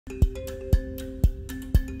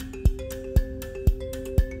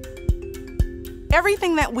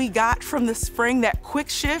Everything that we got from the spring, that quick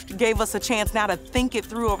shift, gave us a chance now to think it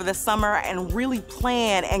through over the summer and really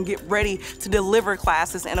plan and get ready to deliver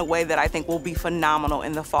classes in a way that I think will be phenomenal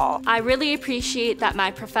in the fall. I really appreciate that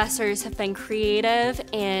my professors have been creative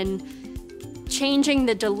in changing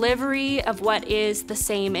the delivery of what is the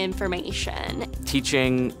same information.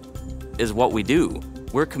 Teaching is what we do.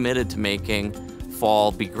 We're committed to making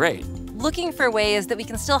fall be great. Looking for ways that we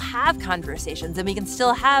can still have conversations and we can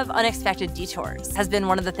still have unexpected detours has been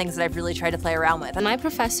one of the things that I've really tried to play around with. My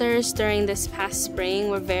professors during this past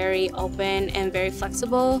spring were very open and very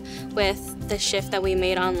flexible with the shift that we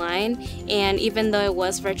made online. And even though it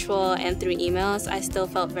was virtual and through emails, I still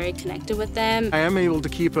felt very connected with them. I am able to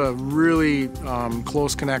keep a really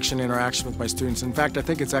close connection, interaction with my students. In fact, I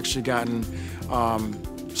think it's actually gotten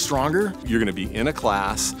stronger. You're going to be in a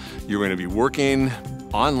class, you're going to be working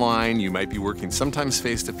online, you might be working sometimes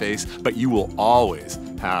face-to-face, but you will always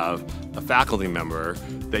have a faculty member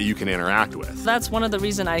that you can interact with. That's one of the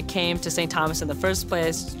reasons I came to St. Thomas in the first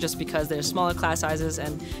place, just because there's smaller class sizes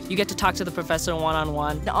and you get to talk to the professor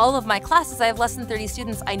one-on-one. In all of my classes, I have less than 30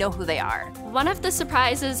 students. I know who they are. One of the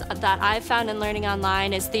surprises that I've found in learning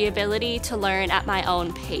online is the ability to learn at my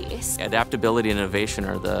own pace. Adaptability and innovation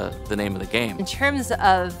are the name of the game. In terms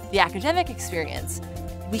of the academic experience,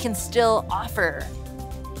 we can still offer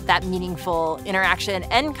that meaningful interaction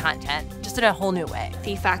and content just in a whole new way.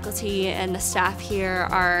 The faculty and the staff here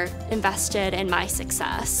are invested in my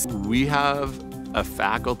success. We have a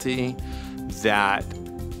faculty that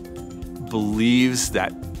believes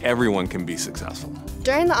that everyone can be successful.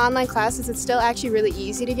 During the online classes, it's still actually really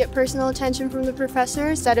easy to get personal attention from the professor.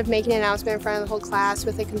 Instead of making an announcement in front of the whole class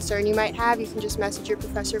with a concern you might have, you can just message your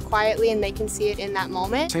professor quietly and they can see it in that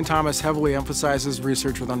moment. St. Thomas heavily emphasizes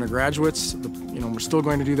research with undergraduates. We're still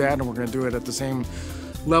going to do that, and we're going to do it at the same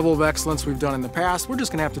level of excellence we've done in the past. We're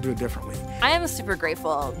just going to have to do it differently. I am super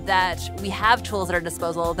grateful that we have tools at our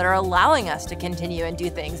disposal that are allowing us to continue and do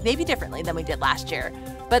things maybe differently than we did last year,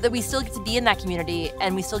 but that we still get to be in that community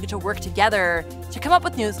and we still get to work together to come up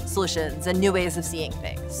with new solutions and new ways of seeing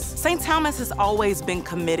things. St. Thomas has always been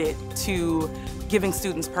committed to giving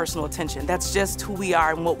students personal attention. That's just who we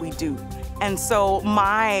are and what we do. And so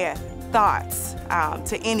my thoughts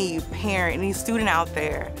to any parent, any student out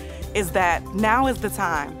there is that now is the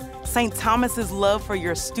time. St. Thomas's love for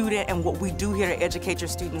your student and what we do here to educate your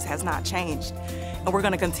students has not changed. And we're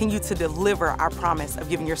going to continue to deliver our promise of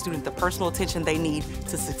giving your student the personal attention they need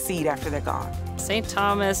to succeed after they're gone. St.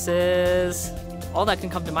 Thomas is, all that can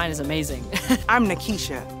come to mind is amazing. I'm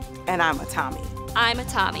Nikisha, and I'm a Tommy. I'm a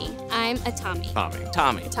Tommy. I'm a Tommy. Tommy.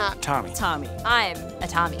 Tommy. Tommy. Tommy. I'm a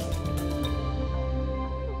Tommy.